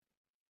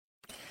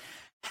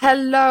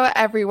Hello,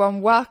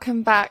 everyone.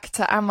 Welcome back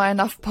to Am I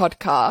Enough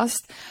podcast.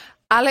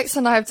 Alex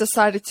and I have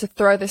decided to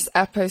throw this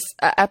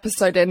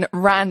episode in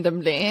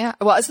randomly.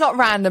 Well, it's not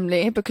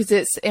randomly because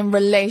it's in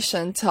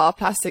relation to our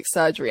plastic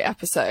surgery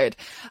episode.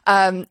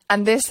 And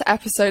this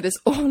episode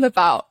is all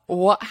about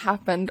what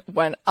happened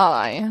when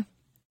I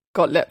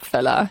got lip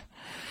filler.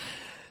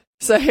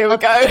 So here we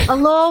go. A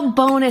little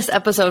bonus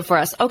episode for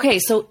us. Okay,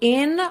 so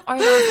in our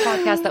last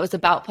podcast that was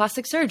about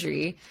plastic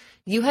surgery,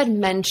 you had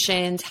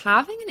mentioned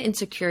having an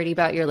insecurity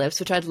about your lips,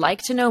 which I'd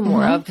like to know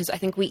more of, because I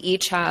think we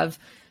each have,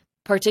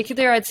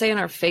 particularly I'd say in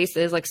our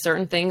faces, like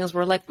certain things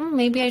we're like,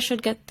 maybe I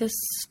should get this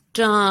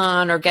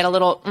done or get a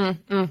little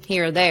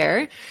here or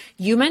there.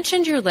 You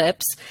mentioned your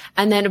lips,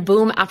 and then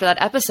boom, after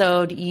that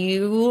episode,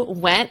 you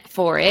went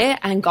for it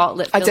and got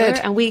lip filler. I did.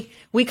 And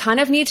we kind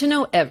of need to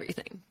know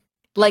everything.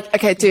 Like,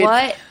 okay, dude,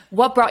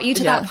 what brought you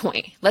to that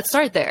point? Let's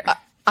start there.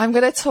 I'm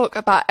going to talk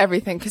about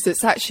everything because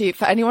it's actually,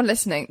 for anyone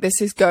listening, this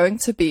is going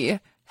to be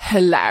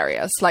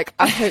hilarious. Like,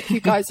 I hope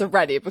you guys are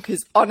ready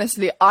because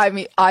honestly,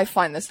 I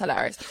find this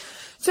hilarious.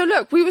 So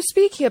look, we were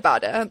speaking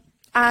about it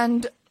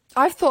and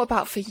I've thought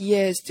about for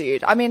years,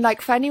 dude. I mean,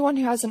 like, for anyone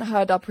who hasn't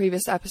heard our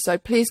previous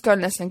episode, please go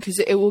and listen because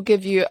it will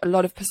give you a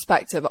lot of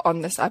perspective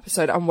on this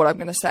episode and what I'm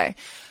going to say.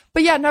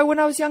 But yeah, no, when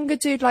I was younger,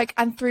 dude, like,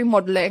 and through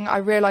modeling, I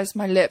realized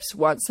my lips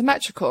weren't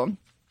symmetrical.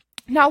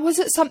 Now, was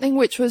it something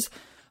which was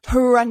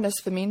horrendous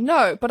for me?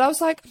 No, but I was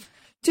like,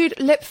 dude,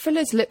 lip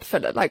filler's lip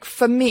filler. Like,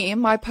 for me,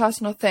 my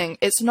personal thing,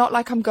 it's not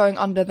like I'm going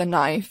under the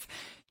knife.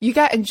 You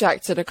get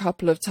injected a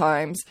couple of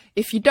times.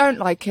 If you don't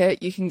like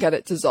it, you can get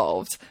it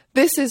dissolved.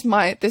 This was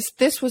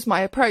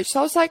my approach. So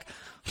I was like,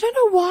 I don't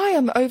know why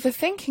I'm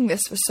overthinking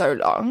this for so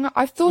long.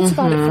 I've thought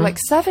about it for like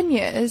 7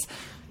 years.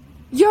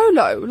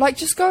 YOLO, like,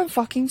 just go and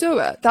fucking do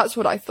it. That's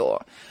what I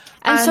thought.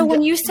 And so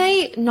when you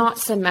say not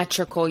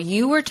symmetrical,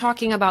 you were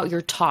talking about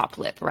your top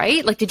lip,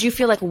 right? Like, did you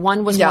feel like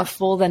one was more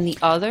full than the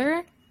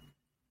other?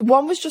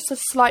 One was just a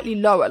slightly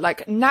lower,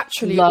 like,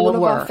 naturally all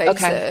of our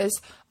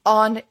faces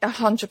aren't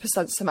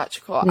 100%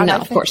 symmetrical. And no, I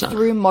think of course not.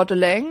 Through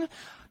modeling,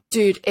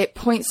 dude, it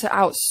points it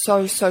out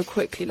so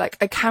quickly. Like,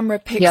 a camera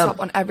picks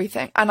up on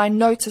everything. And I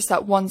noticed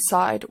that one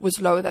side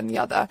was lower than the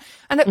other.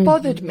 And it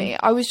bothered me.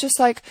 I was just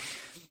like,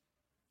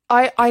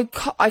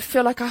 I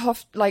feel like I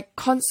have like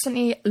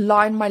constantly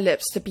line my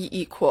lips to be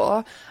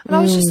equal. And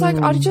I was just like,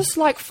 I just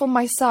like for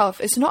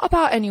myself, it's not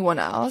about anyone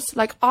else.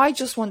 Like, I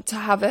just want to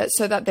have it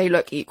so that they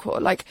look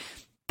equal. Like,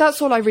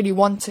 that's all I really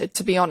wanted,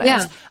 to be honest.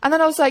 Yeah. And then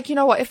I was like, you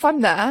know what, if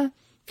I'm there,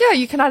 yeah,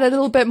 you can add a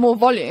little bit more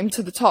volume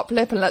to the top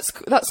lip and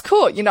that's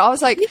cool. You know, I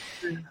was like,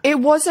 it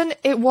wasn't,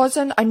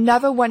 I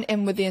never went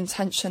in with the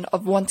intention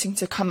of wanting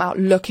to come out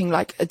looking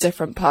like a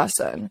different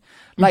person.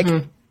 Like,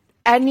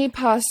 any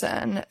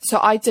person, so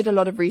I did a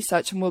lot of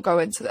research and we'll go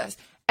into this.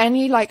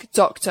 Any like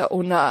doctor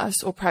or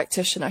nurse or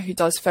practitioner who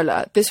does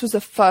filler, this was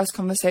the first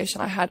conversation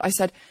I had. I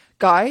said,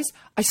 guys,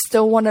 I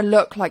still want to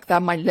look like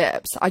they're my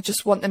lips. I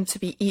just want them to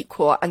be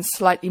equal and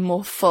slightly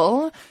more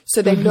full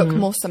so they look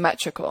more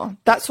symmetrical.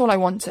 That's all I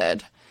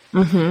wanted.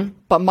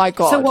 But my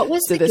God, so what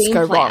was did this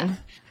go wrong?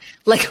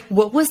 Like,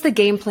 what was the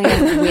game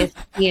plan with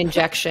the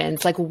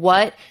injections? Like,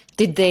 what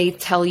did they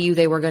tell you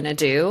they were going to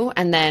do?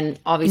 And then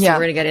obviously we're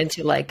going to get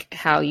into like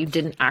how you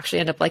didn't actually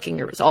end up liking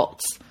your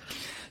results.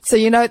 So,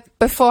 you know,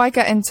 before I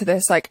get into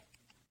this, like,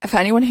 for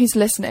anyone who's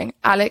listening,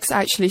 Alex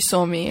actually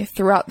saw me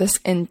throughout this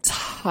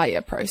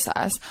entire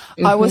process.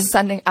 I was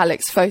sending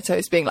Alex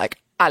photos being like,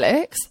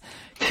 Alex,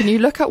 can you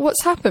look at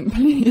what's happened,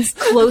 please?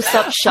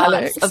 Close-up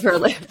shots of her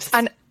lips.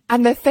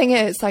 And the thing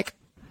is, like,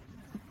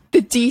 the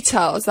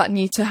details that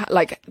need to,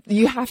 like,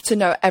 you have to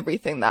know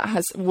everything that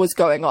was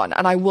going on.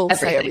 And I will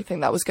say everything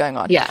that was going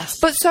on. Yes.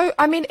 But so,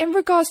 I mean, in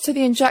regards to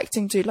the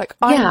injecting, dude, like,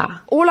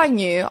 all I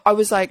knew, I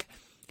was like,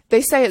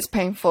 they say it's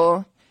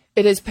painful.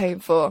 It is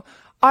painful.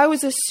 I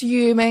was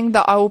assuming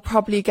that I will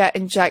probably get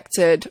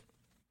injected,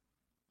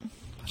 I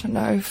don't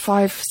know,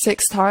 5-6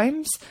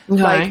 times.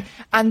 Okay. Like,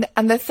 and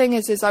the thing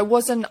is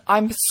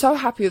I'm so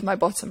happy with my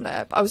bottom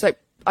lip. I was like,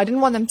 I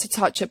didn't want them to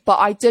touch it, but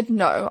I did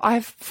know, I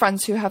have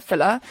friends who have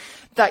filler,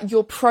 that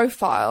your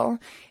profile,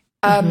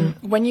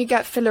 when you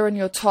get filler in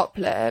your top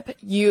lip,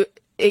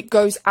 it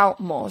goes out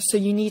more. So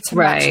you need to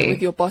match it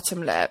with your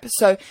bottom lip.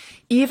 So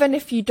even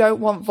if you don't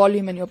want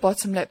volume in your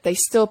bottom lip, they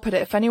still put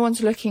it. If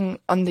anyone's looking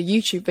on the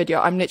YouTube video,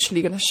 I'm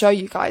literally going to show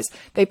you guys.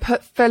 They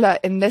put filler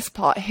in this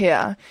part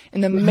here,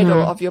 in the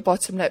middle of your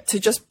bottom lip, to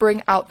just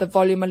bring out the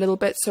volume a little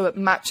bit so it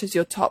matches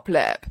your top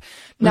lip.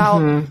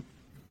 Now,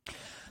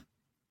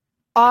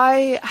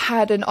 I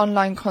had an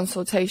online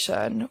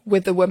consultation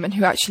with the woman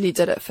who actually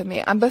did it for me.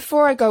 And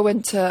before I go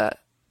into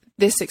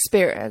this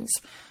experience,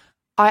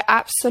 I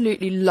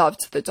absolutely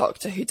loved the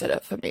doctor who did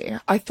it for me.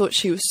 I thought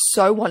she was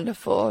so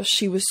wonderful.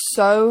 She was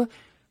so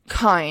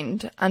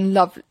kind and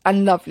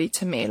lovely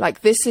to me.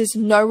 Like, this is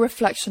no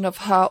reflection of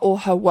her or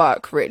her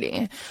work,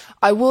 really.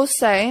 I will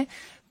say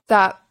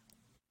that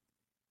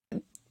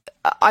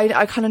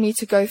I kind of need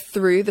to go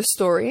through the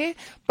story,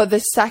 but the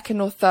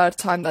second or third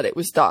time that it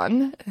was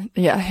done,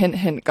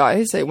 hint,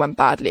 guys, it went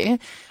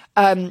badly.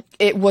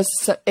 it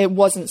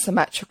wasn't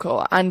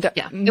symmetrical, and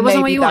it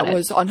wasn't what you that wanted.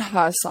 was on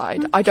her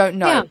side. I don't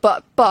know,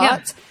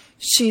 but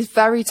she's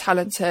very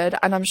talented,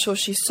 and I'm sure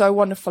she's so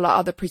wonderful at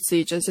other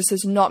procedures. This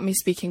is not me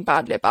speaking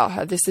badly about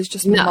her. This is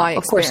just my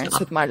experience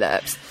with my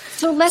lips.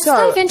 So let's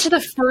dive into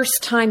the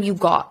first time you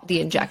got the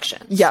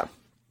injection. Yeah.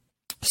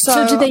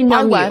 So did they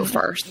numb you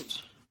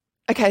first?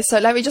 Okay, so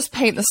let me just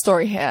paint the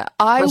story here.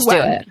 I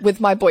went with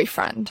my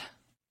boyfriend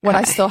when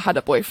I still had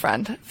a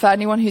boyfriend. For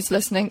anyone who's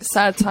listening,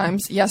 sad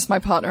times. Yes, my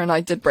partner and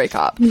I did break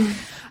up.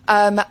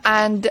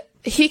 And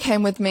he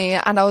came with me,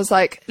 and I was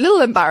like, a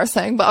little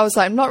embarrassing, but I was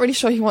like, I'm not really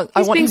sure I want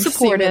him to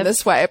see me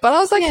this way. But I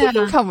was like, he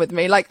can come with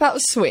me. Like, that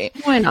was sweet.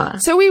 Why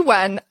not? So we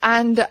went,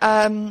 and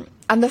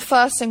the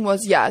first thing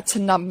was, to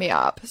numb me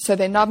up. So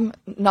they numb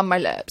my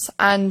lips.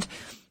 And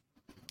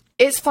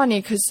it's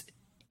funny because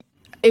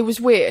it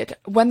was weird.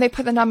 When they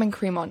put the numbing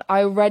cream on,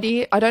 I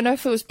don't know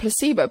if it was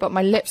placebo, but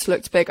my lips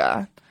looked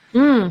bigger.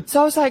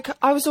 So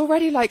I was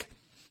already like,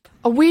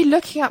 are we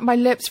looking at my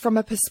lips from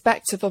a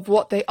perspective of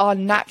what they are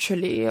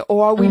naturally,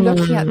 or are we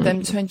looking at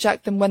them to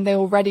inject them when they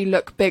already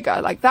look bigger?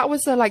 Like, that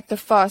was the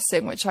first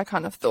thing, which I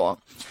kind of thought.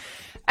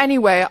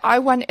 Anyway, I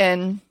went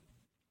in.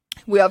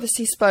 We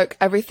obviously spoke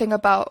everything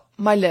about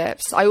my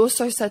lips. I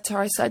also said to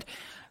her, I said,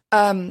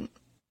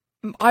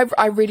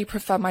 I really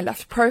prefer my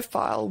left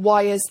profile.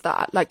 Why is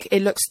that? Like,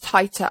 it looks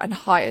tighter and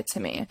higher to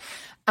me.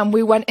 And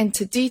we went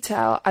into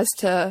detail as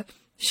to,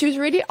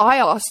 I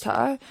asked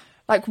her,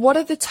 like, what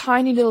are the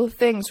tiny little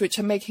things which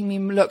are making me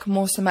look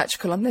more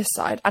symmetrical on this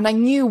side? And I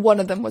knew one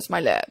of them was my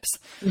lips.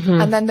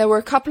 And then there were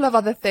a couple of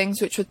other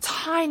things which were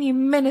tiny,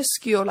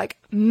 minuscule, like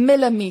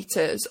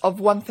millimeters of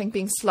one thing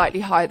being slightly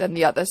higher than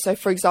the other. So,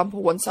 for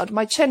example, one side of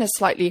my chin is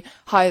slightly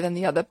higher than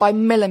the other by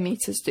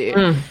millimeters,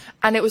 dude.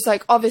 And it was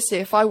like, obviously,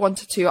 if I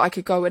wanted to, I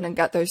could go in and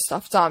get those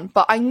stuff done.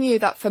 But I knew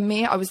that for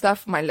me, I was there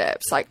for my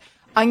lips. Like,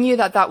 I knew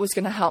that was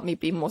going to help me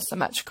be more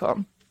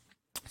symmetrical.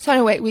 So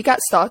anyway, we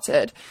got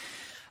started.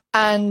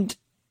 And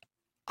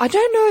I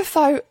don't know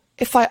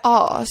if I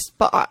asked,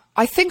 but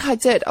I think I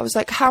did. I was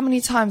like, how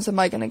many times am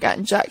I going to get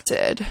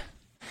injected?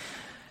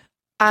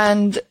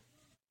 And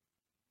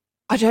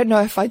I don't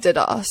know if I did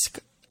asked,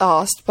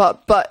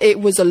 but it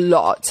was a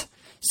lot.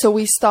 So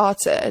we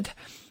started,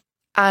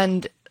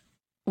 and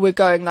we're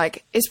going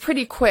like, it's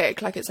pretty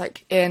quick. Like, it's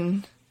like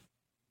in,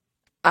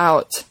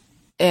 out,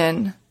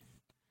 in,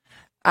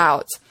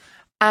 out.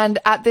 And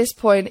at this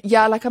point,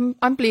 like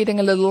I'm bleeding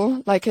a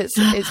little, like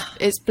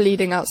it's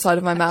bleeding outside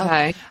of my mouth.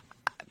 Okay.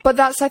 But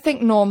that's, I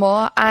think,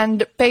 normal.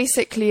 And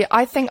basically,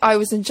 I think I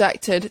was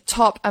injected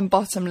top and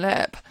bottom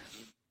lip,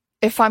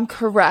 if I'm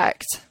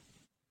correct.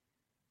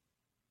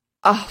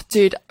 Oh,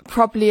 dude,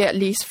 probably at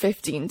least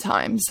 15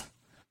 times.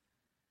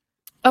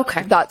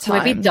 Okay. That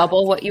time. Maybe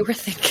double what you were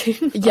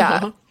thinking.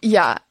 Yeah.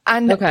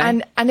 And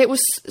it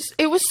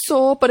was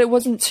sore, but it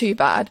wasn't too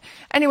bad.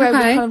 Anyway, we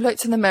kind of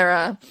looked in the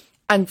mirror.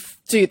 And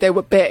dude, they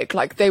were big,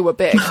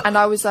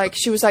 And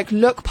she was like,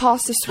 look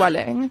past the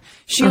swelling.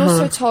 She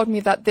also told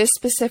me that this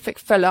specific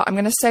filler, I'm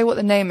going to say what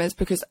the name is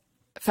because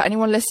for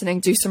anyone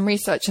listening, do some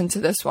research into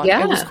this one.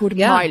 It was called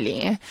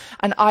Miley.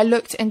 And I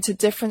looked into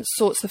different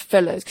sorts of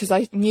fillers because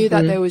I knew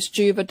that there was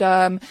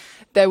Juvederm.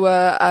 There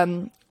were,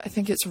 I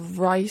think it's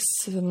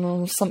Rice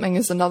and something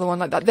is another one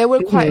like that. There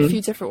were quite a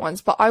few different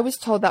ones, but I was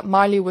told that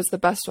Miley was the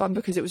best one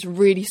because it was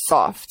really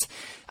soft.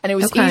 And it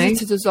was easy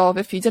to dissolve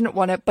if you didn't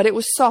want it, but it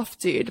was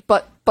soft, dude.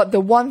 But the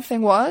one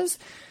thing was,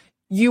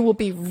 you will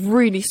be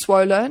really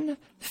swollen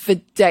for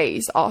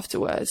days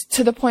afterwards,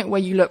 to the point where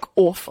you look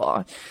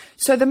awful.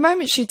 So the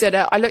moment she did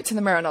it, I looked in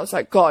the mirror and I was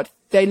like, God,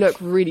 they look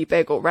really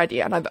big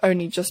already. And I've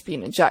only just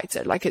been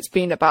injected. Like, it's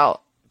been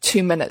about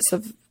 2 minutes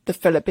of the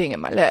filler being in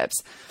my lips.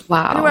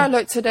 Wow. Anyway, I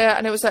looked at it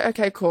and it was like,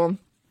 okay, cool.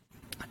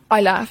 I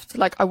left.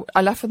 Like,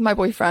 I left with my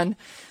boyfriend.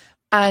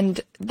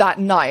 And that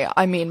night,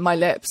 I mean, my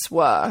lips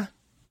were...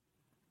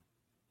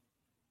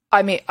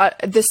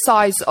 the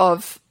size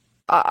of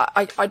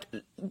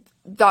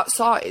that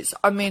size.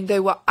 I mean,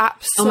 they were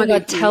absolutely. Oh my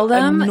God! Tell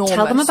them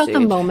about dude. the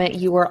moment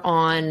you were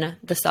on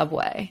the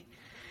subway.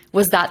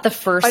 Was that the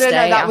first day?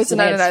 That was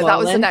that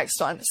was the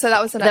next one. So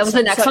that was the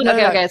next one.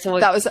 Okay. So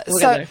that was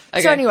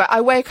so anyway,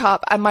 I wake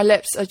up and my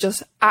lips are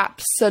just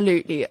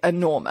absolutely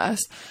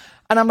enormous.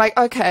 And I'm like,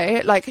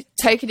 okay, like,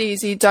 take it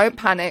easy. Don't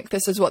panic.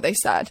 This is what they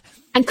said.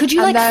 And could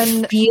you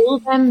feel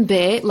them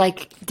bit?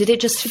 Like, did it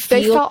just feel?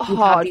 They felt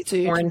hard,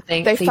 dude.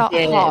 They felt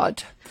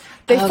hard.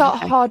 They felt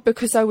hard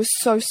because I was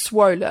so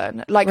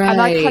swollen. Like, and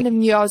I kind of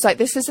knew, I was like,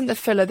 this isn't the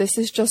filler. This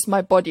is just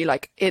my body.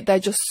 Like, they're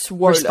just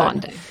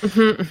swollen.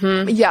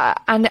 Responding. Yeah.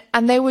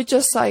 And they were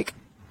just like,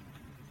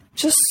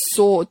 just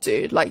sore,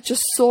 dude. Like,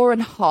 just sore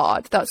and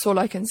hard. That's all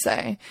I can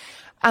say.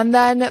 And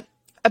then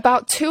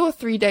about 2 or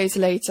 3 days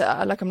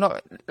later, like,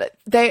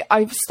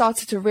 I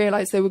started to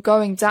realize they were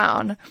going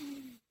down,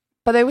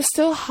 but they were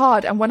still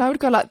hard. And when I would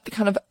go like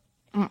kind of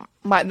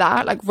like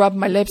that, like rub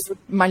my lips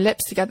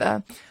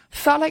together,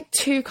 felt like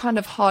 2 kind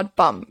of hard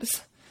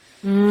bumps.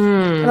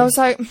 And I was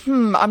like,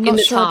 I'm not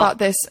sure about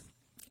this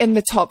in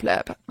the top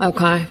lip.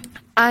 Okay.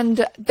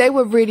 And they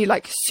were really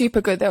like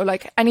super good. They were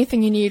like,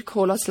 anything you need,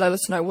 call us, let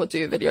us know. We'll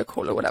do a video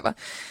call or whatever.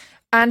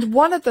 And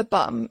one of the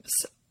bumps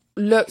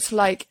looked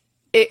like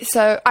it.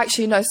 So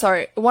actually, no,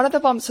 sorry. One of the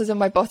bumps was in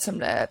my bottom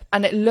lip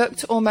and it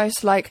looked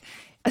almost like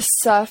a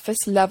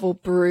surface level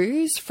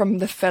bruise from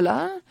the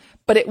filler,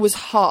 but it was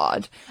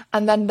hard.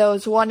 And then there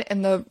was one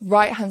in the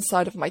right hand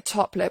side of my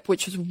top lip,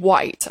 which was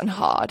white and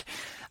hard.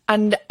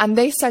 And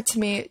they said to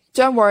me,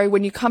 don't worry,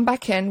 when you come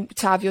back in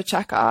to have your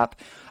checkup,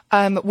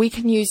 we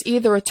can use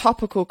either a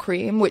topical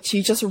cream, which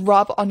you just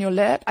rub on your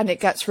lip and it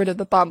gets rid of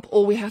the bump,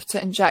 or we have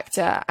to inject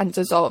it and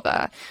dissolve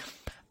it.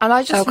 And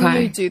I just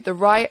knew, dude, the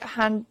right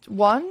hand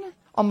one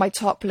on my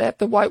top lip,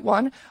 the white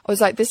one, I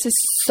was like, this is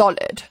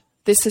solid.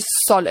 This is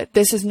solid.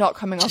 This is not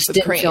coming off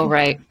the cream. Didn't feel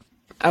right.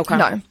 Okay.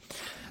 No.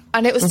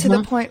 And it was to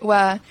the point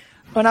where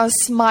when I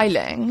was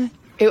smiling,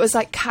 it was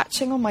like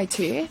catching on my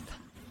teeth.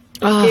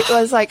 It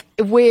was like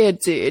weird,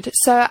 dude.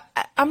 So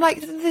I'm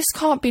like, this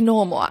can't be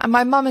normal. And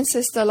my mum and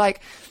sister,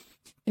 like,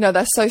 you know,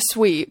 they're so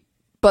sweet,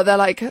 but they're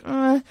like, you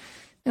know,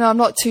 I'm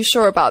not too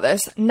sure about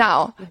this.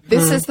 Now,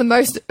 this is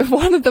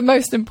one of the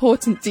most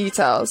important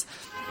details.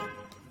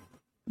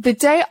 The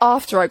day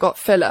after I got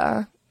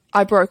filler,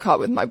 I broke up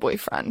with my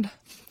boyfriend.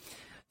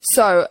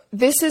 So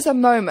this is a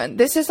moment,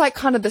 this is like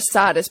kind of the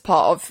saddest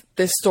part of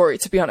this story,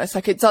 to be honest.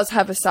 Like, it does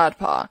have a sad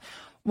part,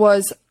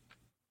 was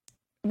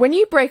when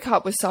you break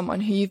up with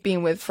someone who you've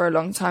been with for a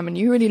long time and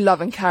you really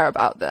love and care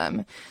about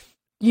them,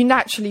 you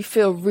naturally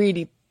feel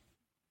really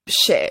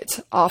shit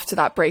after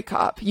that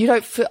breakup.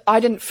 I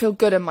didn't feel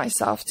good in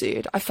myself,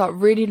 dude. I felt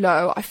really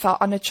low. I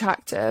felt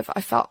unattractive. I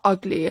felt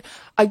ugly.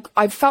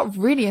 I felt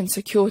really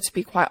insecure, to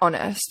be quite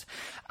honest.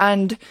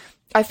 And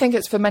I think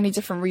it's for many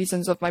different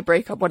reasons of my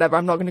breakup, whatever.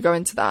 I'm not going to go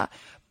into that.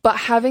 But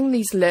having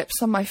these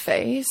lips on my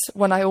face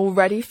when I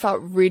already felt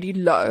really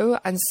low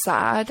and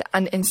sad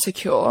and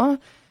insecure,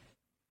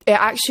 it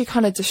actually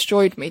kind of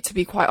destroyed me, to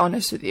be quite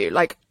honest with you.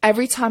 Like,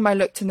 every time I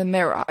looked in the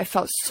mirror, I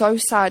felt so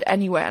sad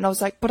anyway. And I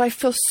was like, but I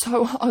feel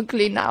so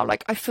ugly now.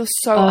 Like, I feel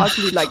so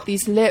ugly. Like,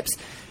 these lips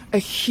are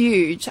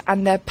huge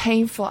and they're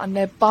painful and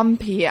they're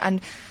bumpy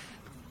and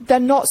they're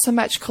not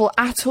symmetrical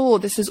at all.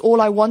 This is all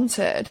I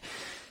wanted.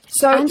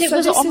 And it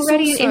was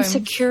already an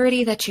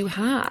insecurity that you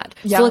had.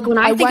 Yeah, so like when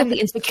I think of the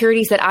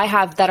insecurities that I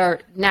have that are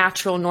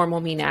natural, normal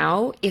me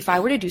now, if I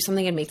were to do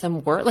something and make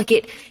them work, like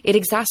it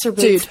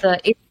exacerbates the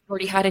it you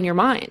already had in your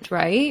mind,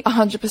 right?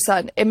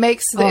 100%. It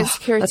makes the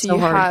insecurity you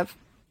have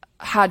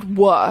had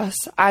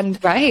worse. And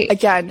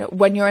again,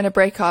 when you're in a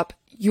breakup,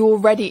 you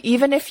already,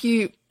 even if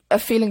you are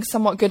feeling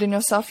somewhat good in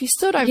yourself, you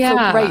still don't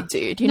feel great,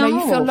 dude. You know, you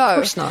feel low. Of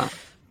course not.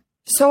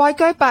 So I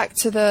go back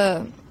to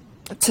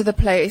the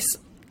place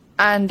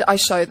and I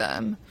show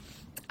them,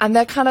 and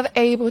they're kind of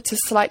able to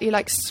slightly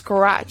like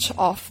scratch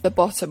off the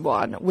bottom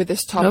one with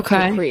this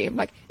topical cream.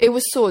 Like, it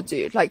was sore,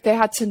 dude. Like, they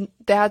had to,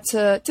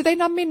 did they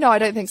numb me? No, I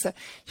don't think so.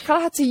 She kind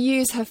of had to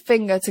use her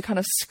finger to kind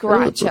of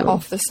scratch it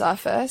off the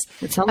surface.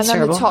 It sounds and then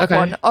terrible. The top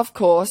one, of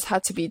course,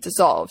 had to be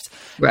dissolved.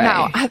 Right.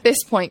 Now, at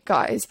this point,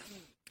 guys,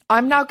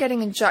 I'm now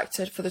getting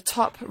injected for the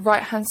top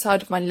right-hand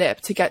side of my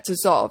lip to get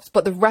dissolved,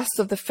 but the rest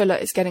of the filler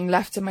is getting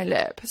left in my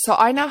lip. So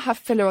I now have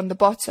filler on the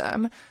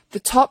bottom, the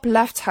top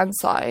left-hand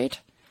side,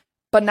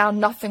 but now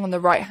nothing on the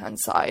right-hand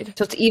side.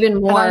 So it's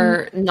even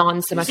more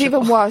non-symmetrical. It's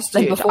even worse,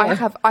 dude.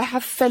 I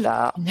have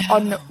filler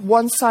on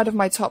one side of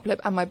my top lip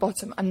and my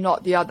bottom and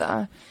not the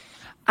other.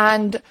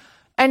 And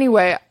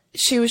anyway,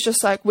 she was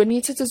just like, we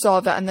need to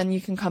dissolve it and then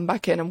you can come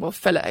back in and we'll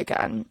fill it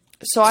again.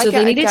 So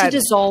they needed to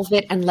dissolve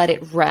it and let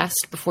it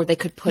rest before they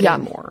could put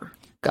in more.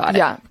 Got it.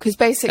 Yeah, because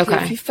basically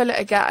if you fill it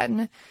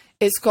again,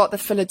 it's got the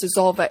filler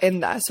dissolver in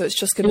there. So it's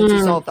just going to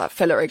dissolve that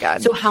filler again.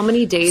 So how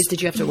many days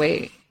did you have to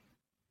wait?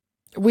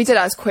 We did it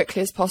as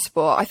quickly as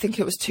possible. I think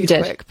it was too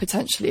quick,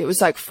 potentially. It was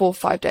like 4 or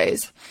 5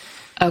 days.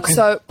 Okay.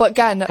 So, but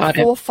again,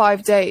 4 or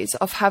 5 days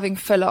of having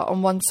filler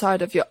on one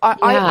side of your...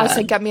 I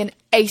said, get me an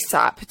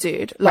ASAP,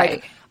 dude.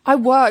 Like, I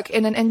work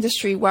in an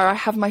industry where I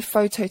have my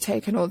photo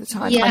taken all the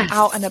time. Yes. I'm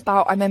out and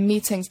about. I'm in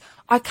meetings.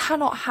 I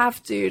cannot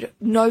have, dude,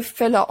 no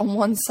filler on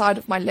one side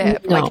of my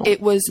lip. No. Like,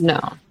 it was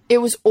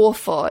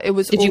awful. It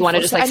was Did awful. you want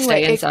to just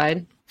stay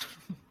inside?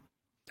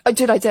 I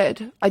did.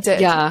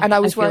 Yeah. And I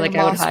was wearing a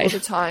mask all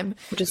the time.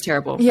 Which is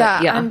terrible.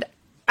 Yeah.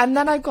 And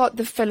then I got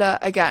the filler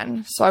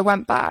again. So I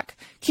went back.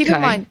 Keep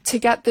in mind, to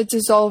get the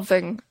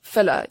dissolving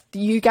filler,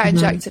 you get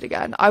injected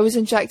again. I was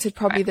injected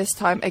probably this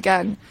time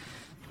again.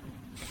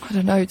 I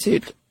don't know,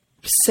 dude.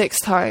 6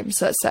 times,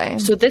 let's say.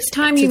 So this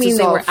time you mean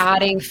they were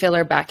adding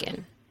filler back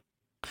in?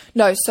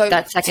 No, so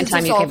that second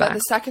time you came back. The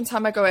second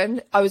time I go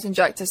in, I was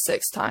injected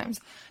 6 times.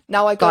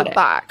 Now I go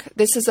back.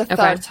 This is the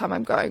third time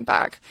I'm going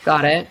back.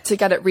 Got it. To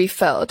get it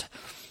refilled.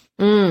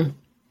 And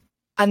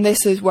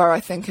this is where I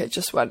think it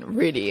just went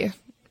really,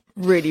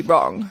 really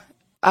wrong.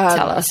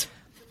 Tell us.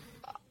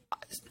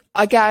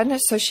 Again,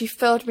 so she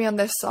filled me on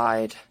this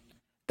side.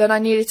 Then I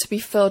needed to be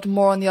filled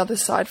more on the other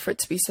side for it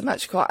to be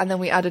symmetrical. And then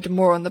we added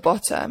more on the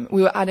bottom.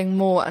 We were adding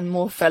more and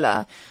more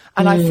filler.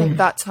 And I think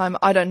that time,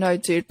 I don't know,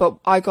 dude, but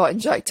I got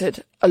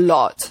injected a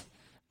lot.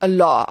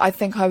 I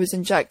think I was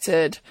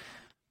injected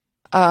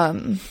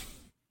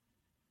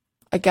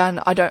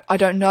again, I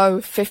don't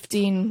know,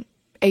 15,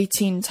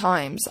 18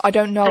 times. I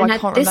don't know. I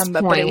can't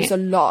remember, but it was a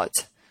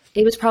lot.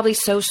 It was probably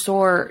so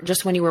sore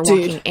just when you were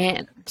walking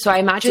in. So I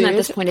imagine at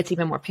this point it's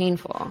even more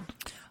painful.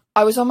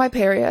 I was on my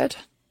period.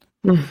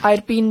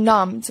 I'd been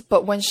numbed,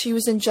 but when she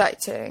was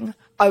injecting,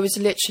 I was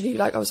literally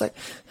like, I was like,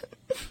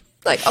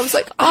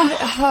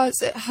 oh,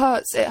 it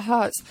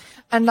hurts.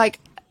 And like,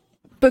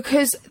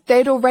 because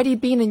they'd already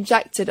been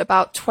injected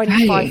about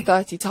 25,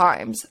 30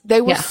 times.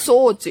 They were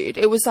sore, dude.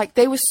 It was like,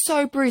 they were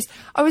so bruised.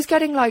 I was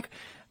getting like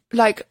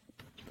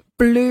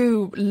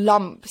blue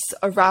lumps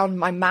around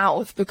my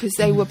mouth because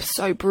they were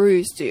so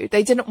bruised, dude.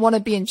 They didn't want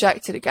to be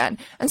injected again.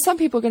 And some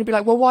people are going to be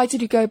like, well, why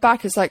did you go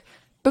back? It's like,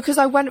 because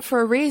I went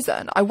for a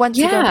reason. I went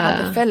to go and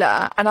have the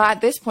filler. And at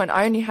this point,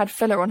 I only had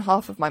filler on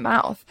half of my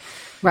mouth.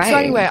 Right. So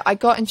anyway, I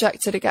got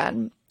injected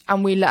again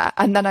and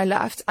and then I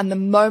left. And the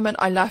moment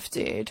I left,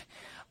 dude,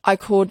 I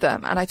called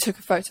them and I took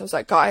a photo. I was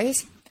like,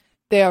 guys,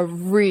 they are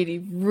really,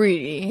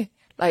 really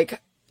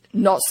like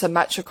not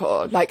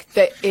symmetrical. Like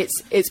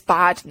it's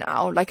bad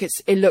now. Like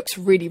it looks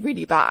really,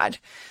 really bad.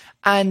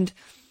 And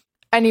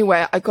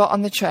anyway, I got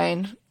on the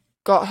train,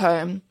 got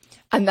home.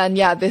 And then,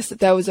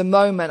 there was a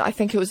moment, I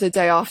think it was the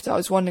day after, I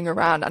was wandering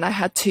around and I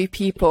had two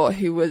people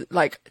who were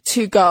like,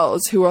 two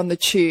girls who were on the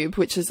tube,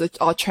 which is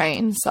our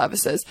train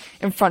services,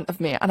 in front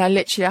of me. And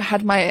I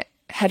had my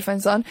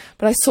headphones on,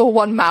 but I saw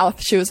one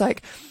mouth. She was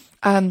like,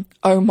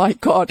 oh my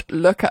God,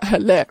 look at her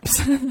lips.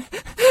 And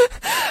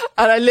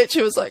I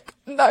literally was like,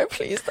 no,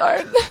 please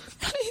don't.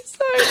 Please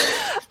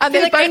don't. And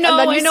they're like, I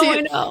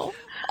know.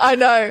 I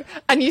know.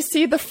 And you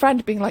see the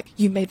friend being like,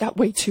 you made that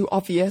way too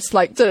obvious.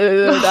 Like,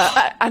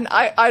 and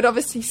I'd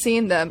obviously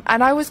seen them.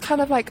 And I was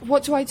kind of like,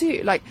 what do I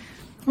do? Like,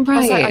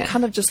 I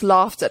kind of just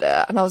laughed at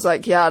it. And I was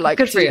like, yeah, like,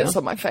 do this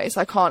on my face.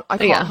 I can't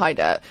hide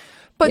it.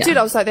 But dude,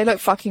 I was like, they look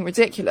fucking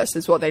ridiculous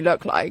is what they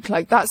look like.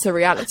 Like, that's the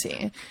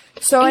reality.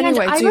 So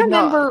anyway, I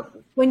remember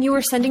when you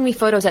were sending me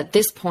photos at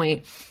this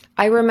point,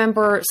 I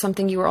remember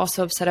something you were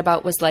also upset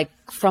about was like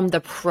from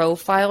the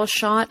profile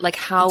shot, like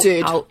how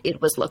out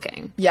it was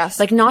looking. Yes.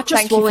 Like not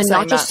just swollen,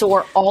 not just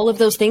sore, all of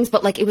those things,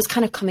 but like it was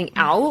kind of coming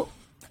out.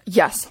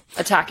 Yes.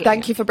 Attacking.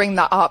 Thank you for bringing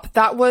that up.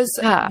 That was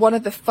one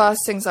of the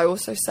first things I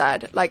also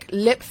said. Like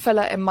lip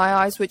filler in my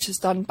eyes, which is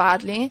done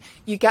badly,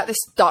 you get this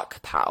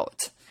duck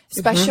pout.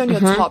 Especially on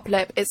your top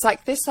lip. It's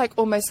like this, like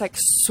almost like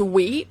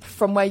sweep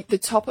from where the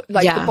top,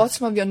 like the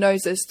bottom of your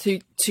nose is to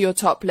your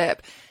top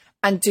lip.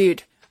 And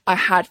dude, I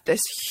had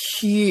this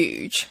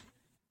huge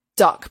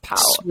duck pout,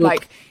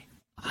 like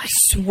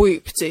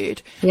swoop,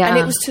 dude. Yeah. And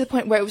it was to the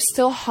point where it was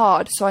still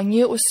hard. So I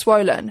knew it was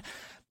swollen,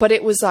 but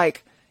it was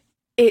like,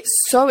 it's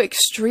so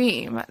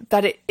extreme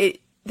that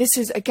this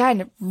is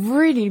again,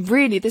 really,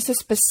 really, this is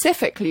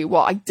specifically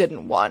what I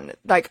didn't want.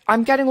 Like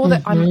I'm getting all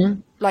the,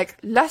 I'm like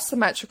less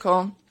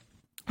symmetrical.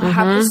 I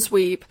have the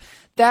sweep.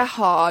 They're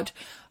hard.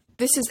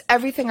 This is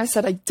everything I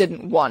said I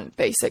didn't want,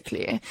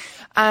 basically.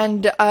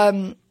 And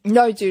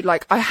no, dude,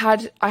 like I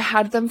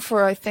had them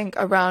for I think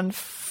around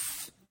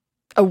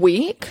a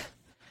week,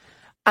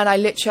 and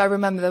I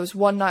remember there was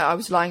one night I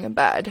was lying in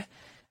bed,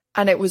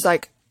 and it was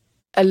like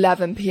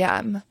 11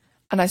 p.m.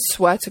 and I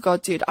swear to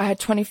God, dude, I had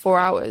 24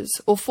 hours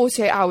or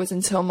 48 hours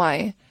until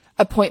my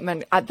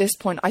appointment. At this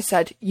point, I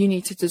said, "You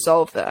need to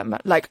dissolve them.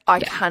 Like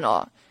I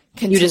cannot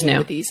continue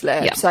with these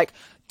lips." Like,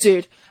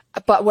 dude.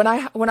 But when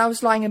I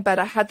was lying in bed,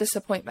 I had this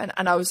appointment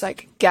and I was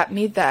like, get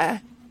me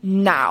there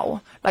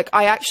now. Like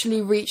I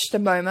actually reached a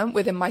moment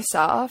within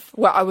myself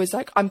where I was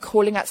like, I'm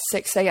calling at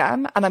 6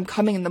 a.m. and I'm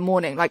coming in the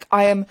morning. Like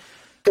I am.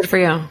 Good for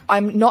you.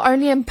 I'm not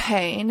only in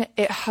pain,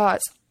 it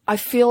hurts. I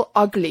feel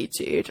ugly,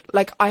 dude.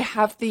 Like I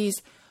have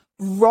these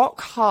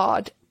rock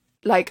hard,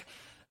 like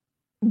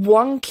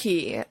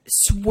wonky,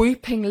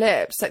 swooping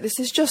lips. Like this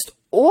is just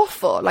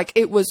awful. Like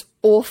it was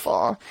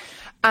awful.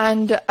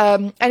 And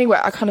anyway,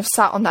 I kind of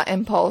sat on that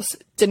impulse,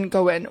 didn't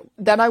go in.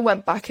 Then I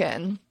went back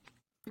in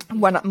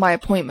when my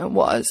appointment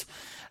was.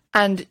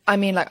 And I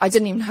mean, like, I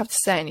didn't even have to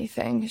say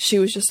anything. She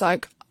was just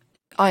like,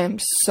 I am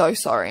so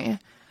sorry.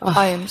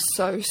 I am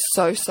so,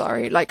 so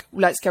sorry. Like,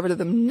 let's get rid of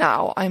them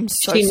now. I'm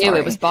so sorry. She knew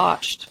it was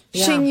botched.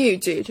 Yeah. She knew,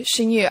 dude.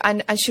 She knew.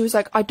 And she was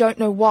like, I don't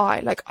know why.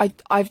 Like,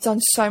 I've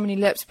done so many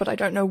lips, but I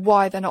don't know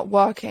why they're not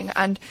working.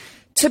 And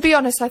to be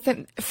honest, I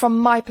think from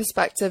my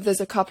perspective,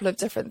 there's a couple of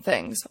different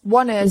things.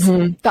 One is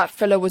that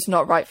filler was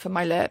not right for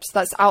my lips.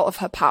 That's out of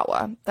her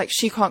power. Like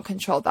she can't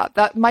control that.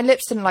 That my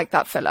lips didn't like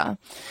that filler.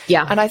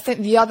 Yeah. And I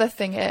think the other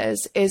thing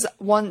is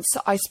once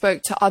I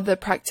spoke to other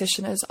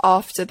practitioners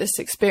after this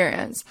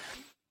experience,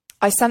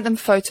 I sent them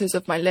photos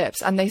of my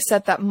lips and they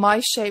said that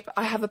my shape,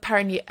 I have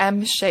apparently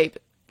M-shaped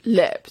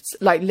lips,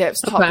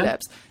 top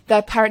lips. They're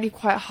apparently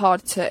quite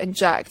hard to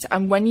inject.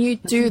 And when you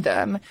do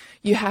them,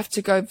 you have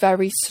to go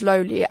very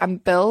slowly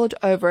and build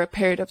over a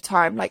period of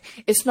time. Like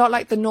it's not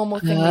like the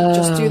normal thing. You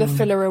just do the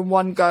filler in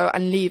one go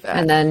and leave it.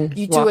 And then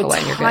you do a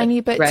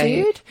tiny bit,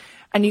 dude.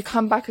 And you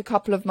come back a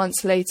couple of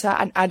months later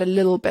and add a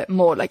little bit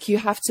more. Like you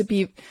have to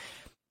be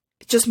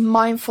just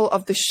mindful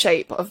of the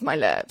shape of my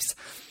lips.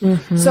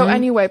 So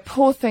anyway,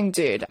 poor thing,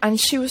 dude. And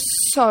she was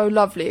so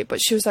lovely,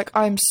 but she was like,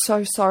 I'm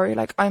so sorry.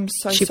 Like, I'm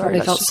so she sorry.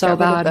 She felt so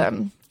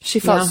bad. She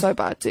felt so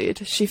bad,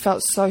 dude. She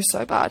felt so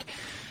bad.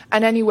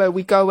 And anyway,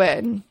 we go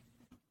in,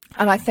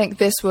 and I think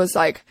this was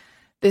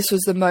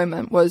the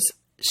moment, was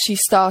she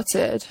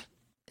started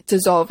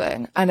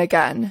dissolving. And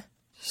again,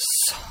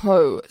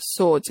 so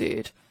sore,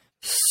 dude.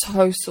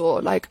 So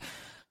sore. Like,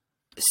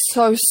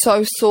 so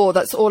sore.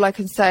 That's all I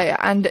can say.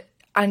 And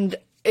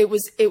it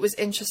was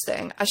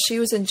interesting. As she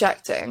was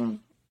injecting,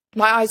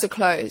 my eyes are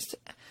closed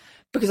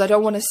because I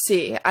don't want to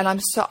see. And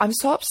I'm so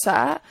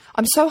upset.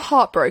 I'm so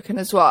heartbroken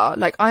as well.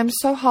 Like, I'm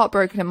so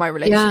heartbroken in my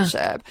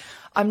relationship.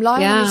 I'm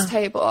lying on this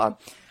table,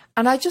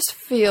 and I just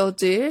feel,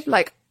 dude,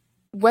 like,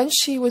 when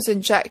she was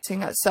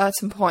injecting at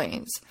certain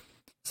points,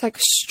 it's like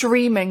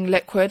streaming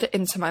liquid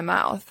into my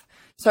mouth.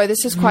 So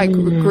this is quite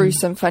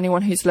gruesome for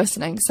anyone who's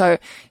listening. So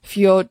if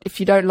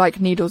you don't like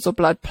needles or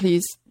blood,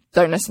 please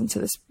don't listen to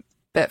this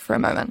bit for a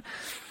moment.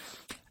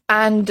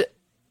 And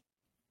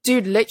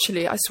dude,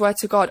 literally, I swear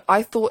to God,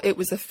 I thought it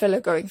was a filler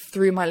going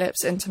through my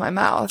lips into my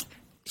mouth.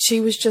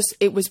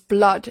 It was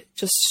blood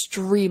just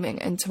streaming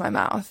into my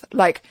mouth.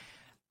 Like,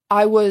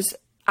 I was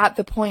at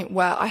the point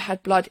where I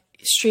had blood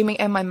streaming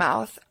in my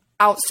mouth,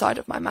 outside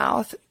of my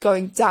mouth,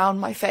 going down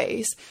my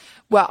face,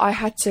 where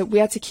we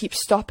had to keep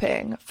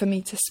stopping for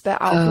me to spit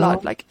out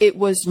blood. Like, it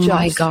was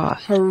just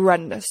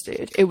horrendous,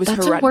 dude. It was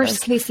horrendous. That's a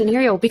worst case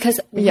scenario, because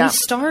we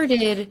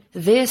started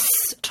this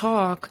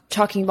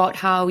talking about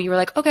how you were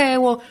like, okay,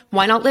 well,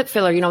 why not lip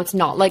filler? You know, it's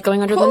not like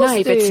going under the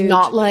knife. Dude. It's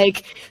not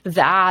like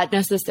that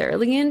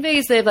necessarily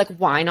invasive. Like,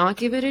 why not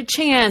give it a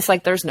chance?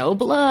 Like, there's no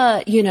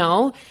blood, you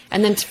know?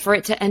 And then for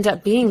it to end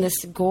up being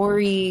this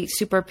gory,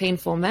 super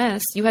painful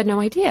mess, you had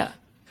no idea.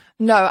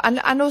 No,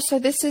 and also,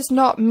 this is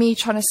not me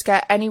trying to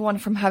scare anyone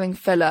from having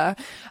filler.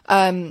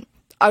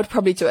 I would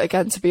probably do it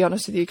again, to be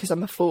honest with you, because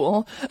I'm a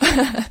fool.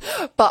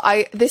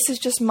 But this is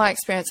just my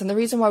experience. And the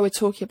reason why we're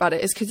talking about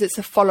it is because it's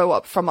a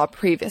follow-up from our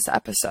previous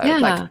episode. Yeah.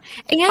 Like,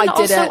 and I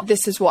did it.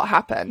 This is what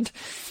happened.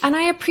 And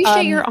I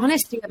appreciate your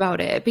honesty about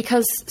it,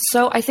 because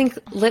I think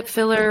lip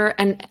filler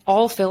and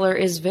all filler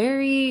is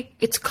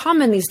it's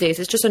common these days.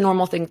 It's just a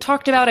normal thing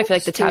talked about. I feel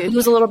like the taboo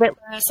is a little bit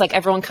less. Like,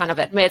 everyone kind of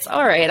admits,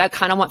 all right, I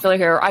kind of want filler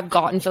here, or I've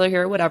gotten filler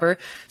here, or whatever.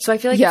 So I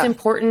feel like it's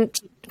important,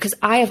 because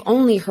I have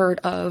only heard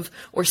of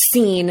or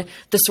seen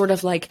the sort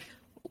of, like,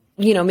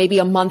 you know, maybe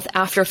a month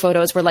after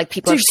photos where, like,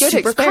 people are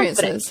super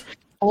confident.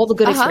 All the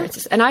good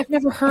experiences. And I've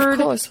never heard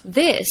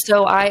this.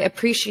 So I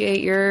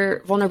appreciate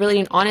your vulnerability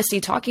and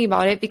honesty talking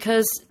about it,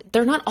 because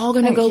they're not all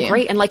going to go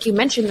great. And like you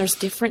mentioned, there's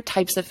different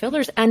types of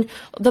fillers, and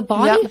the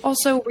body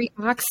also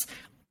reacts.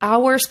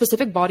 Our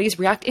specific bodies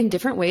react in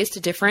different ways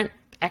to different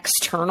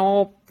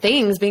external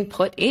things being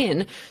put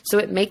in, so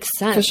it makes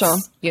sense. For sure,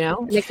 you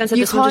know, it makes sense that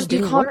you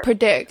can't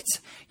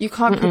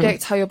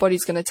predict how your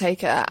body's going to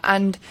take it.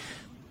 And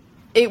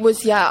it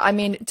was, I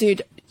mean,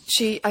 dude,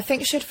 I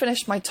think she had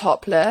finished my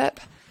top lip,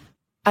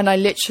 and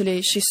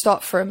she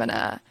stopped for a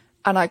minute,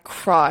 and I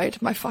cried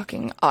my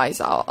fucking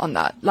eyes out on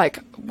that. Like,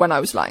 when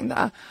I was lying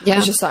there, I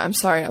was just like, I'm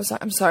sorry. I was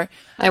like, I'm sorry.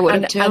 I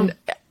would have too. And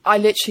I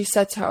literally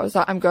said to her, I was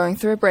like, I'm going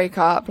through a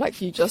breakup.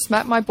 Like, you just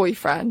met my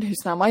boyfriend,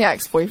 who's now my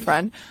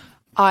ex-boyfriend.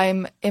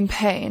 I'm in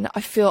pain.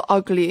 I feel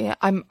ugly.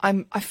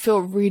 I feel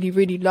really,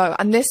 really low.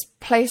 And this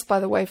place, by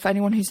the way, for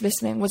anyone who's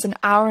listening, was an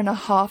hour and a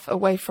half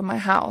away from my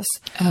house.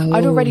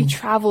 I'd already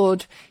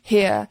traveled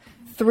here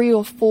 3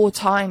 or 4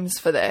 times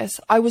for this.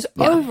 I was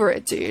over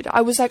it, dude.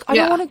 I was like, I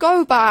don't want to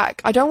go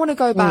back.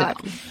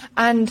 No.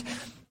 And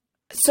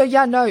so,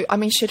 I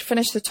mean, she'd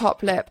finished the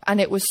top lip, and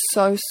it was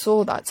so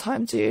sore that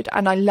time, dude.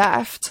 And I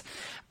left,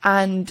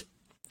 and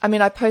I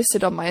mean, I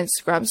posted on my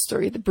Instagram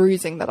story the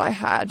bruising that I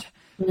had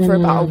for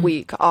about a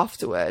week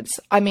afterwards.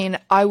 I mean,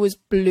 I was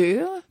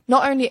blue,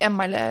 not only in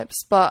my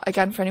lips, but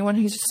again, for anyone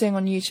who's seeing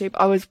on YouTube,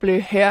 I was blue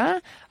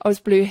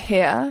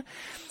here.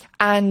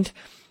 And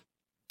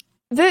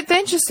the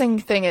interesting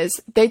thing is,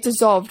 they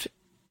dissolved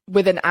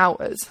within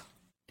hours.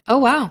 Oh,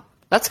 wow.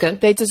 That's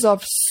good. They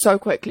dissolved so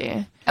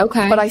quickly.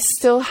 Okay. But I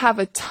still have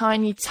a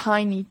tiny,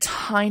 tiny,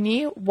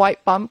 tiny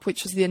white bump,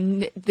 which was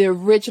the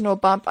original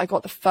bump I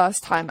got the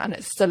first time, and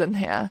it's still in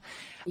here.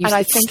 And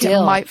I think it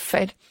might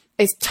fade.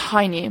 It's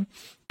tiny,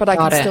 but I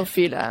can still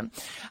feel it.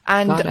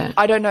 And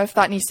I don't know if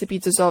that needs to be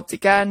dissolved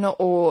again,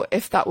 or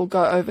if that will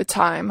go over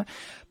time.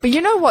 But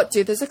you know what,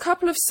 dude? There's a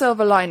couple of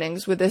silver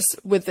linings with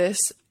this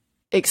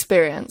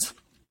experience.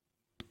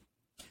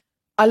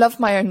 I love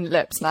my own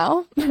lips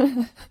now.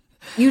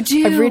 You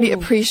do? I really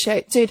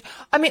appreciate, dude.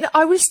 I mean,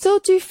 I would still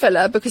do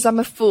filler because I'm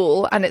a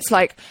fool, and it's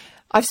like,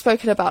 I've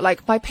spoken about,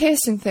 like, my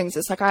piercing things.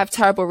 It's like, I have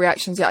terrible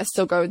reactions, yet I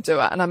still go and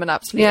do it, and I'm an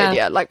absolute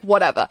idiot. Like,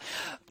 whatever.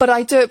 But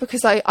I do it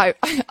because I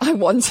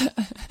want to.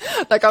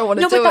 Like, I want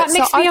to do it. No, but that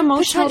makes me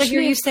emotional to hear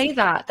you say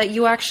that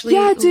you actually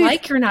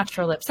like your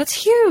natural lips. That's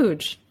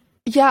huge.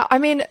 Yeah, I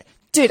mean,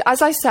 dude,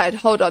 as I said,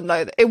 hold on,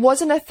 no, it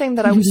wasn't a thing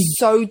that I was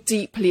so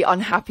deeply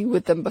unhappy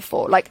with them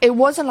before. Like, it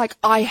wasn't like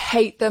I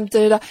hate them.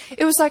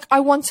 It was like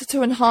I wanted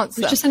to enhance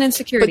them. It's just an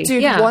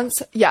insecurity. But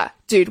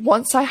dude,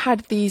 once I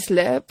had these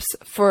lips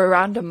for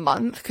around a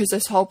month, because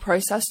this whole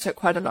process took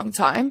quite a long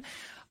time,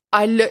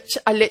 I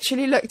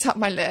literally looked at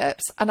my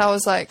lips and I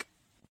was like,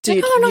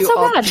 dude, you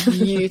are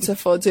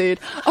beautiful, dude.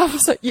 I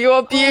was like, you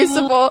are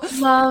beautiful.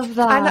 Love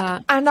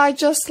that. And I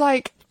just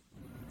like,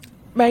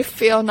 they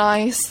feel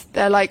nice.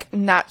 They're like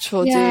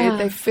natural, dude.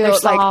 They feel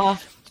like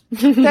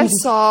they're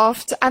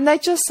soft, and they're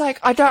just like,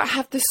 I don't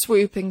have the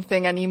swooping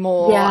thing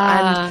anymore.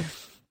 Yeah. And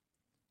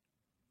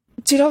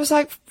dude, I was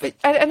like,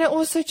 and it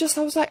also just,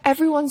 I was like,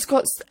 everyone's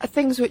got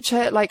things which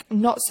are like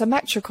not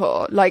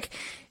symmetrical. Like,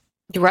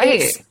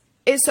 right.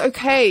 It's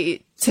okay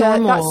to,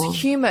 that's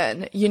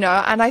human, you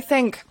know? And I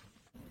think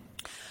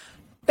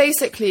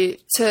basically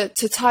to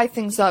tie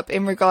things up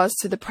in regards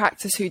to the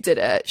practice who did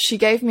it, she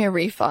gave me a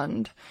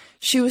refund.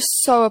 She was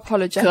so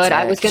apologetic. Good.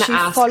 I was going to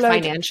ask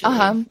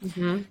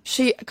financially.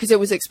 Because it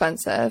was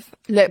expensive.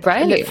 Lip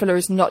filler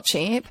is not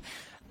cheap.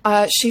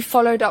 She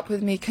followed up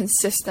with me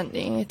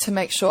consistently to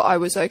make sure I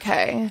was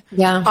okay.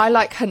 Yeah. I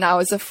like her now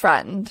as a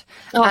friend.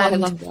 Oh, and I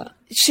love that.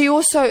 She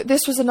also,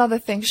 this was another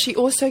thing, she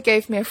also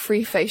gave me a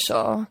free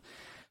facial.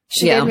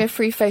 She gave me a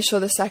free facial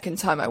the second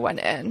time I went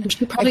in. And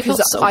she probably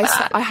felt so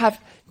bad.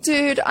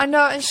 Dude, I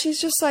know. And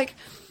she's just like,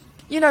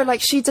 you know,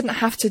 like, she didn't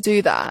have to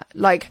do that.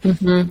 Like,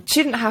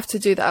 she didn't have to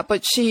do that.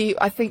 But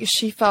I think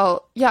she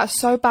felt,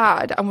 so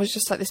bad, and was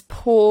just like, this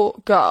poor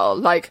girl.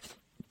 Like,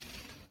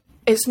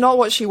 it's not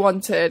what she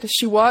wanted.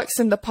 She works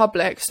in the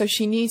public, so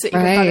she needs it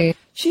even better.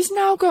 She's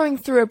now going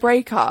through a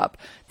breakup.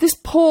 This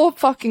poor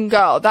fucking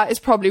girl. That is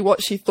probably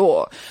what she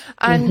thought.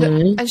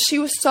 And she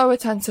was so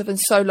attentive and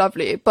so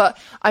lovely. But,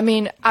 I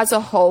mean, as a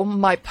whole,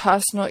 my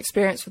personal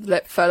experience with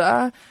lip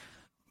filler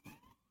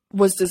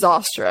was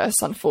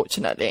disastrous,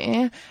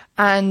 unfortunately.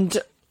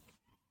 But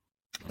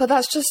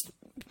that's just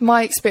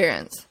my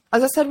experience.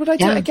 As I said, would I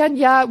do it again?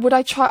 Yeah. Would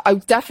I try? I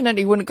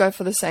definitely wouldn't go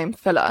for the same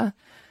filler.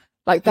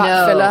 Like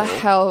that filler,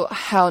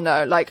 hell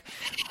no. Like,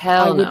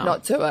 I would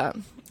not do it.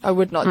 I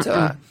would not do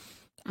it.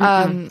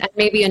 And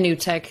maybe a new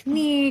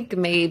technique,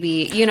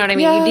 maybe, you know what I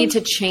mean? You need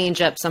to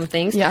change up some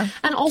things. Yeah.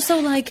 And also,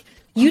 like,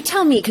 you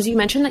tell me, because you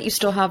mentioned that you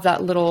still have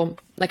that little,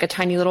 like a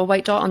tiny little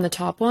white dot on the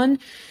top one.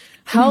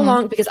 How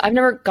long, because I've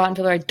never gotten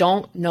filler, I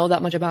don't know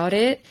that much about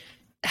it.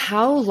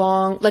 How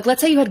long, like,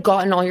 let's say you had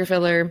gotten all your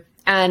filler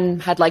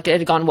and had liked it,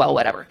 had gone well,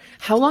 whatever.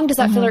 How long does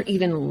that filler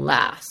even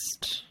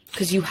last?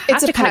 Because you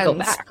have to kind of go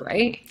back,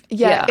 right?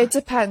 Yeah, it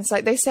depends.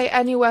 Like, they say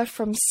anywhere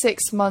from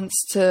 6 months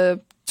to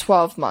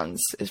 12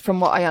 months,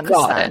 from what I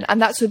understand.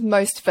 And that's with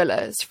most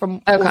fillers,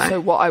 from also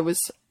what I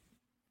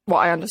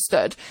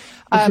understood.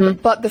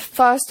 But the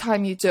first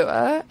time you do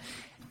it,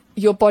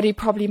 your body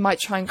probably might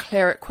try and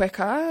clear it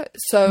quicker.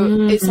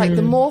 So it's like,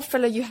 the more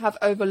filler you have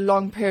over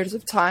long periods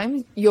of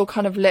time, your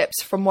kind of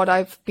lips, from what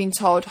I've been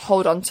told,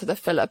 hold on to the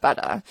filler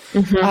better.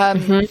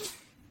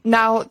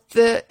 Now,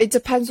 it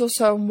depends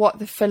also on what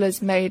the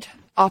filler's made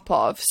up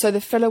of. So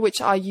the filler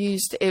which I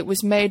used, it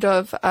was made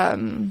of,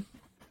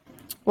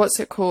 what's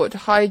it called?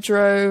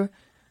 Hyaluronic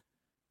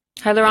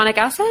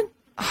acid?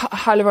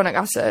 Hyaluronic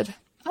acid.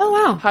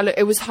 Oh, wow.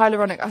 It was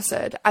hyaluronic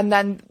acid. And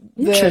then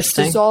the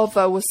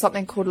dissolver was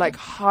something called like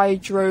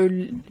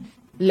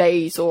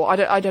hydrolase, or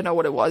I don't know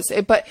what it was.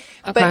 But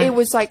it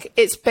was like,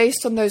 it's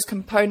based on those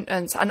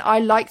components. And I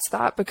liked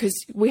that because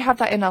we have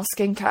that in our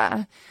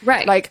skincare.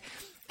 Right. Like,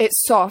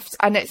 it's soft,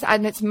 and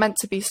it's meant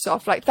to be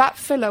soft. Like, that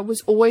filler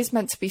was always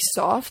meant to be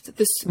soft.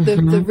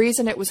 The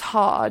reason it was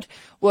hard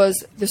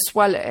was the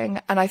swelling,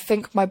 and I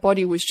think my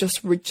body was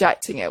just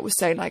rejecting it. Was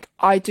saying like,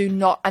 I do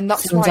not, and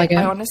that's why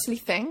I honestly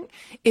think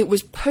it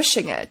was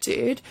pushing it,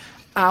 dude,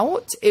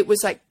 out. It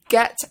was like,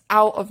 get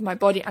out of my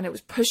body, and it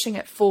was pushing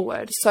it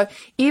forward. So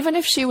even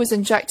if she was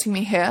injecting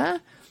me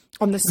here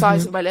on the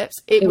sides of my lips,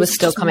 it was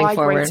still coming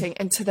migrating forward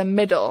into the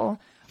middle,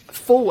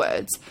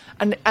 forwards.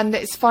 And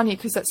it's funny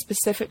because that's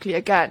specifically,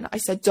 again, I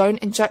said, don't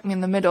inject me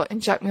in the middle,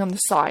 inject me on the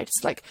sides.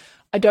 Like,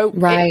 I don't,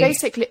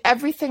 basically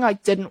everything I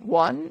didn't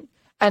want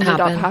ended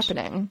up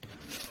happening.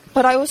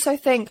 But I also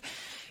think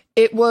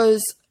it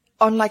was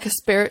on like a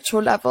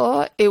spiritual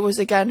level, it was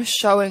again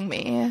showing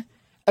me,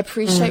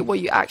 appreciate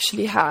what you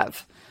actually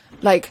have.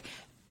 Like,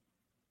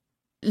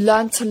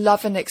 learn to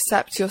love and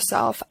accept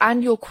yourself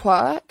and your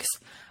quirks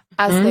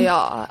as they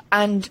are.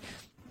 And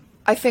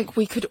I think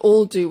we could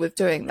all do with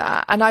doing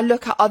that. And I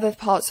look at other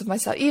parts of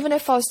myself, even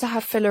if I was to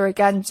have filler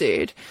again,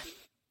 dude,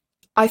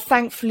 I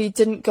thankfully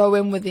didn't go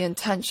in with the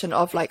intention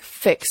of like,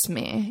 fix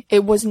me.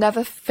 It was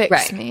never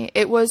fix me.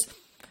 It was,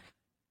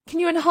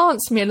 can you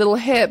enhance me a little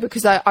here?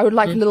 Because I would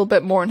like a little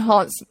bit more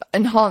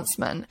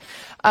enhancement.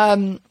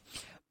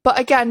 But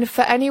again,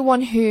 for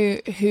anyone who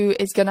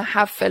is going to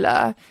have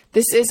filler,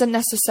 this isn't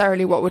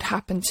necessarily what would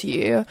happen to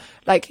you.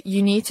 Like,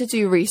 you need to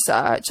do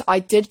research. I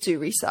did do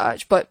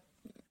research, but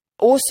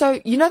also,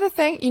 you know the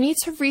thing? You need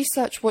to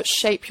research what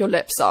shape your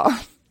lips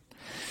are.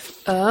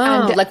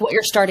 Oh, and, like what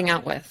you're starting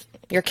out with,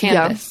 your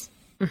canvas.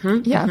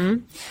 Yeah.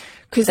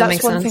 because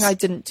that's one thing I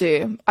didn't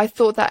do. I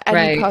thought that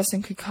any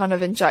person could kind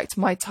of inject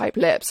my type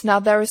lips. Now,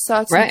 there are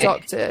certain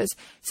doctors,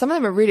 some of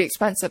them are really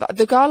expensive.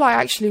 The girl I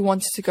actually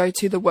wanted to go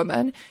to, the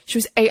woman, she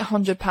was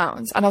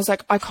 £800. And I was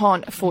like, I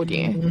can't afford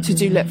you to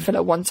do lip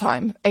filler one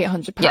time,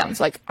 £800.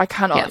 Like, I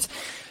cannot. Yeah.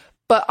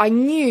 But I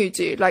knew,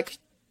 dude, like,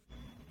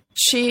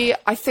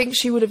 I think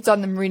she would have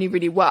done them really,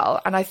 really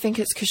well. And I think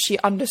it's because she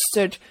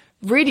understood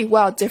really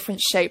well different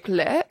shaped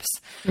lips.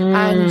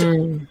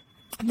 And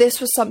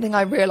this was something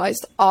I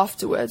realized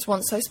afterwards,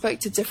 once I spoke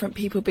to different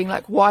people being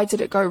like, why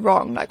did it go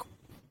wrong? Like,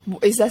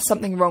 is there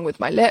something wrong with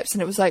my lips?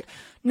 And it was like,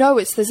 no,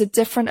 there's a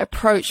different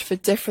approach for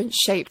different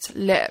shaped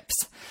lips.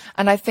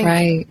 And I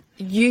think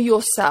you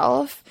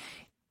yourself,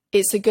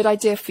 it's a good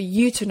idea for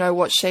you to know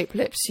what shaped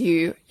lips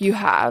you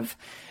have,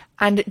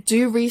 and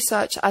do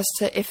research as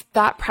to if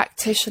that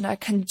practitioner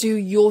can do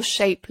your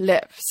shape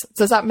lips.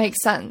 Does that make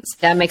sense?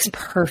 That makes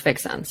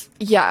perfect sense.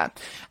 Yeah.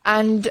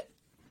 And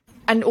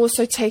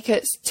also take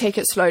it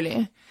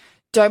slowly.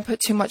 Don't put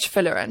too much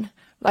filler in.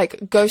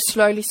 Like, go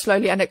slowly,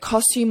 and it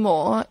costs you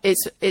more.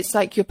 It's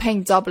like you're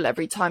paying double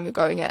every time you're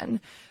going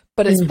in.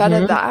 But it's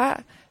better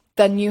that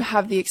than you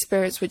have the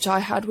experience which I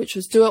had, which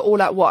was do it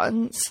all at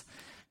once.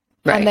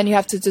 And then you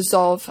have to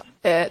dissolve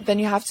it. Then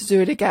you have to do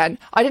it again.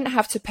 I didn't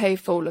have to pay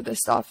for all of this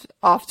stuff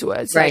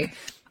afterwards. Like,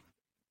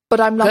 but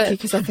I'm lucky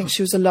because I think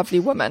she was a lovely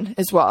woman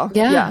as well.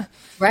 Yeah.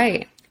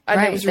 Right.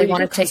 And it was really they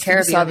want to take care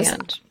of you in the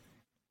end.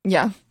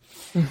 Yeah.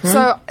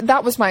 So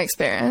that was my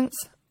experience.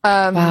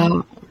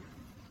 Wow.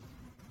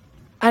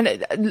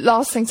 And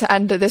last thing to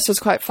end, this was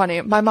quite funny.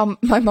 My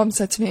mum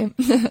said to me,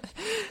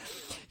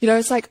 you know,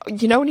 it's like,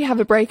 you know, when you have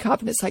a breakup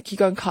and it's like you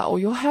go and cut all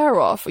your hair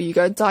off or you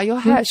go and dye your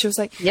hair. She was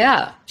like,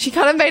 she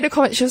kind of made a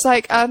comment. She was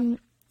like,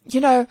 you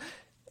know,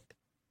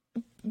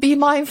 be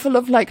mindful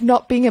of like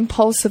not being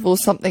impulsive or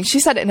something. She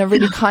said it in a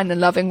really kind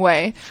and loving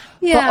way,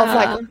 but of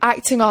like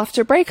acting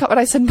after a breakup. And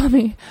I said,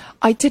 Mummy,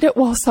 I did it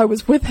whilst I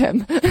was with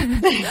him.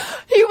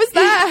 He was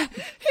there.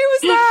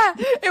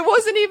 It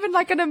wasn't even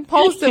like an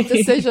impulsive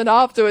decision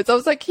afterwards. I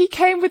was like, he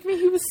came with me.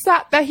 He was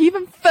sat there. He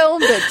even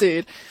filmed it,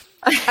 dude.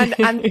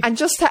 And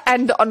just to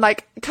end on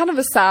like kind of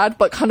a sad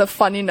but kind of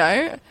funny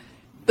note,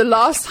 the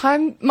last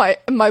time my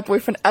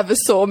boyfriend ever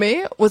saw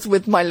me was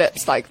with my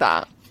lips like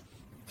that.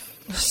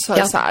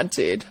 So sad,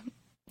 dude.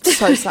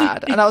 So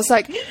sad. And I was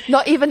like,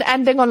 not even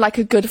ending on like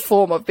a good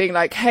form of being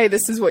like, hey,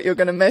 this is what you're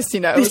gonna miss, you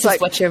know. It was like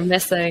what you're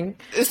missing.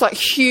 It's like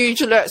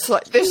huge lips,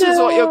 like this is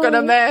what you're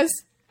gonna miss.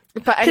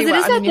 But anyway, because it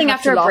is that thing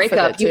after a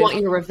breakup, you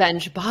want your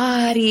revenge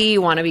body,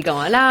 you want to be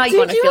going out, you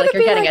want to feel like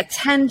you're getting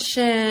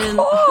attention.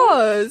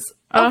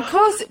 Of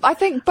course, I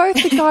think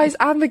both the guys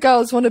and the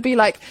girls want to be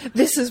like,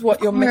 this is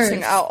what you're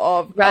missing out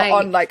of,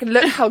 on like,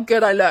 look how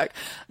good I look.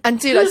 And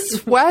dude, I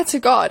swear to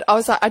God, I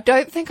was like, I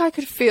don't think I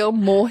could feel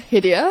more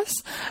hideous.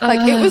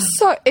 Like,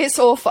 it's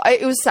awful.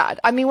 It was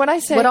sad. I mean, when I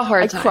say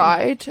I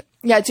cried,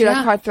 I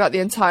cried throughout the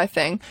entire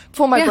thing.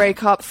 For my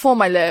breakup, for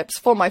my lips,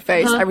 for my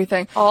face,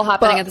 everything. All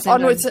happening at the same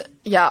time.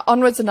 Yeah,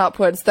 onwards and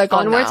upwards, they're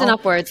gone Onwards and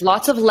upwards.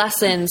 Lots of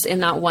lessons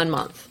in that 1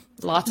 month.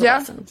 Lots of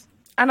lessons.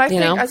 And I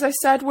think, as I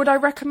said, would I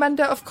recommend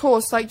it? Of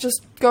course, like,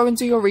 just go and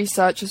do your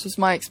research. This was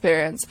my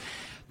experience.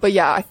 But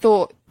yeah, I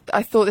thought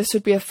this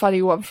would be a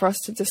funny one for us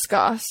to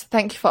discuss.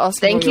 Thank you for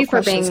asking. Thank you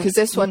for being, because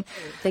this one.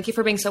 Thank you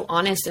for being so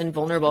honest and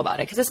vulnerable about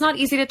it. Because it's not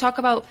easy to talk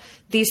about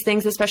these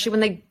things, especially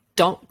when they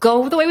don't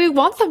go the way we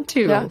want them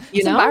to. Yeah.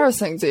 It's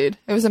embarrassing, dude.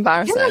 It was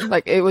embarrassing. Yeah.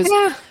 Like, it was.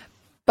 Yeah.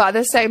 But at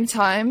the same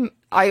time,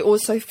 I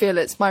also feel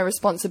it's my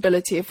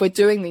responsibility, if we're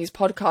doing these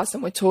podcasts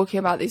and we're talking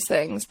about these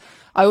things,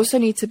 I also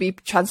need to be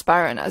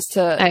transparent as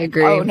to, I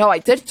agree. Oh, no, I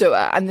did do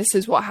it, and this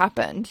is what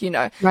happened, you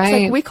know? Right.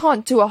 It's like, we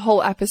can't do a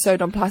whole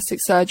episode on plastic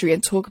surgery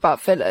and talk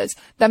about fillers,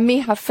 then me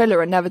have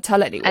filler and never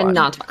tell anyone. And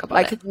not talk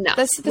about it. No,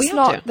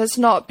 that's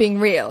not being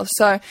real.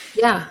 So,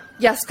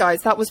 yes, guys,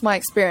 that was my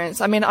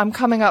experience. I mean, I'm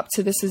coming up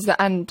to, this is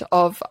the end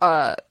of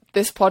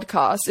this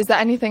podcast. Is there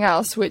anything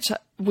else which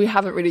we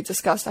haven't really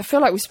discussed? I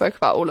feel like we spoke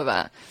about all of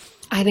it.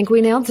 I think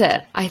we nailed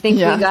it. I think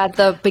we got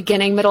the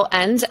beginning, middle,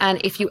 end. And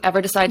if you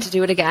ever decide to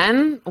do it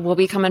again, we'll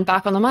be coming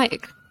back on the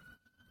mic.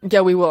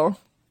 Yeah, we will.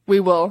 We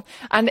will.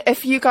 And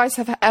if you guys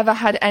have ever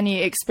had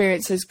any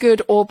experiences,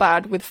 good or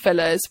bad, with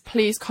fillers,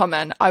 please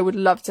comment. I would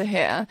love to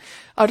hear.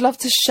 I'd love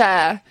to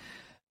share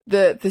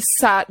the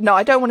sad... No,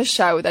 I don't want to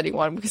share with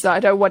anyone because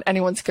I don't want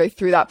anyone to go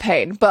through that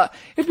pain. But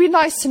it'd be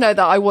nice to know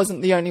that I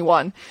wasn't the only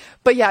one.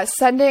 But yeah,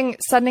 sending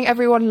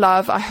everyone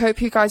love. I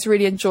hope you guys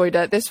really enjoyed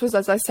it. This was,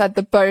 as I said,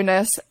 the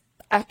bonus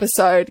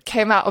episode,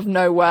 came out of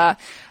nowhere,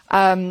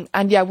 and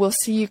yeah, we'll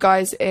see you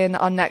guys in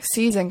our next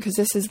season, because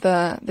this is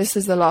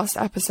the last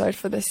episode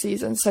for this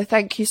season. So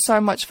thank you so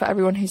much for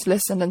everyone who's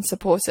listened and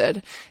supported.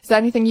 Is there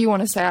anything you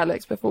want to say,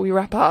 Alex, before we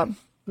wrap up?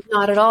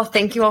 Not at all.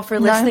 Thank you all for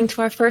listening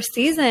to our first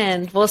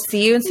season. We'll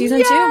see you in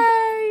season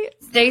 2.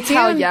 Stay tuned.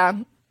 Hell yeah.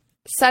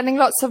 Sending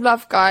lots of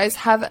love, guys.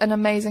 Have an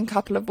amazing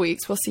couple of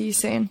weeks. We'll see you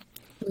soon.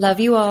 Love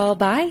you all.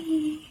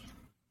 Bye.